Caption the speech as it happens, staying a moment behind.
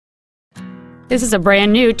This is a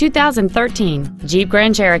brand new 2013 Jeep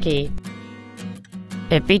Grand Cherokee.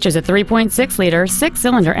 It features a 3.6-liter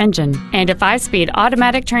six-cylinder engine and a 5-speed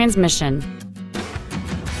automatic transmission.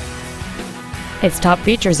 Its top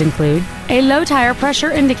features include a low-tire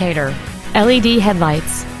pressure indicator, LED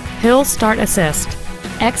headlights, hill start assist,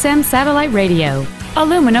 XM satellite radio,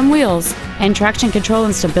 aluminum wheels, and traction control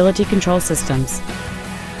and stability control systems.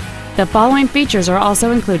 The following features are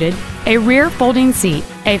also included: a rear folding seat,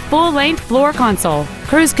 a full-length floor console,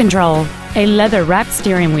 cruise control, a leather-wrapped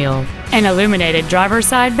steering wheel, an illuminated driver's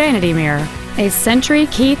side vanity mirror, a Sentry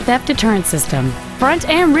key theft deterrent system, front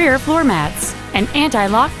and rear floor mats, an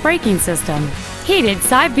anti-lock braking system, heated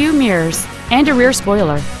side view mirrors, and a rear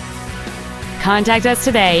spoiler. Contact us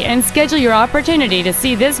today and schedule your opportunity to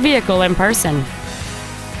see this vehicle in person.